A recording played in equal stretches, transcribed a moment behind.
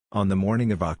On the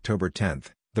morning of October 10,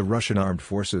 the Russian armed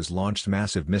forces launched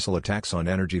massive missile attacks on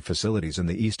energy facilities in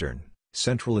the eastern,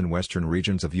 central and western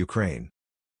regions of Ukraine.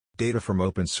 Data from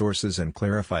open sources and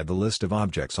clarified the list of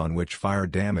objects on which fire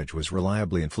damage was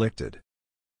reliably inflicted.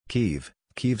 Kyiv,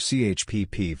 Kyiv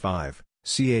CHPP 5,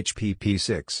 CHPP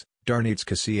 6,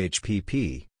 Darnytska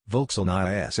CHPP,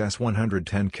 Vokzalnaya SS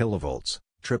 110 kV,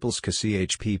 Trypilska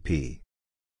CHPP.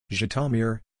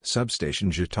 Zhytomyr,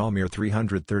 Substation Zhytomyr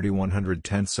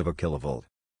 330-110 kV.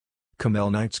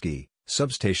 Khmelnitsky,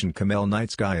 Substation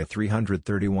Khmelnitskaya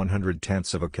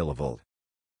 330-110 kV.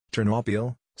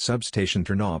 Ternopil, Substation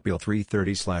Ternopil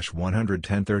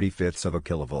 330-110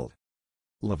 kV.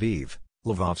 Lviv,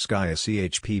 Lvovskaya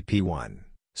CHPP 1,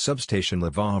 Substation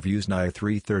Lvov-Yuzhnaya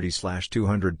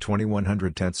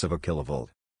 330-220-110 kV.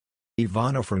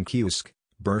 Ivano-Frankivsk,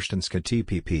 Burshtynska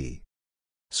TPP.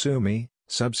 Sumy,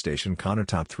 Substation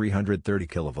Konotop 330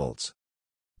 kV.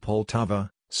 Poltava,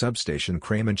 Substation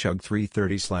Kremenchug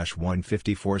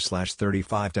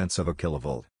 330-154-35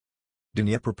 kV.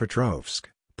 Dnepropetrovsk,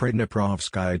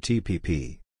 Pridneprovskaya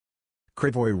TPP.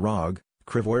 Kryvyi Rog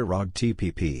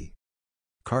TPP.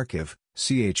 Kharkiv,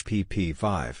 CHPP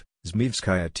 5,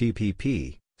 Zmyvskaya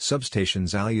TPP, Substation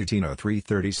Zhytomyr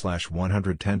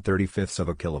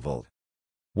 330-110 kV.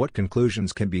 What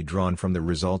conclusions can be drawn from the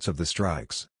results of the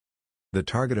strikes? The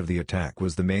target of the attack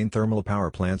was the main thermal power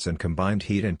plants and combined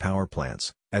heat and power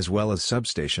plants, as well as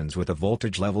substations with a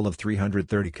voltage level of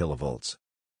 330 kV.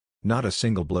 Not a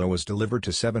single blow was delivered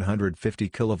to 750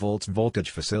 kV voltage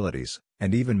facilities,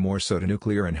 and even more so to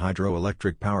nuclear and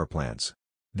hydroelectric power plants.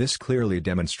 This clearly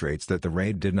demonstrates that the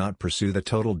raid did not pursue the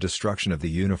total destruction of the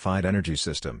unified energy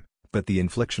system, but the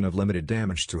infliction of limited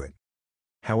damage to it.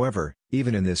 However,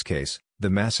 even in this case, the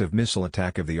massive missile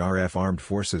attack of the RF armed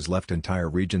forces left entire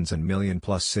regions and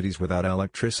million-plus cities without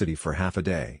electricity for half a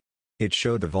day. It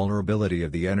showed the vulnerability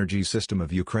of the energy system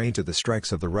of Ukraine to the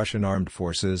strikes of the Russian armed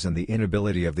forces and the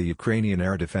inability of the Ukrainian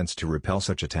air defense to repel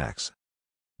such attacks.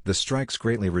 The strikes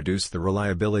greatly reduced the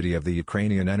reliability of the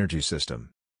Ukrainian energy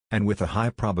system. And with a high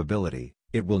probability,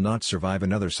 it will not survive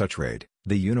another such raid.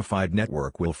 The unified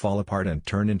network will fall apart and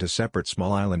turn into separate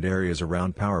small island areas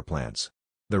around power plants.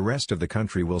 The rest of the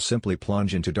country will simply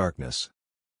plunge into darkness.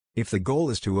 If the goal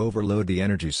is to overload the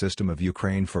energy system of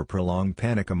Ukraine for prolonged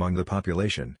panic among the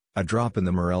population, a drop in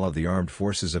the morale of the armed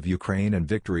forces of Ukraine and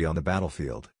victory on the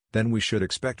battlefield, then we should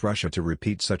expect Russia to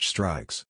repeat such strikes.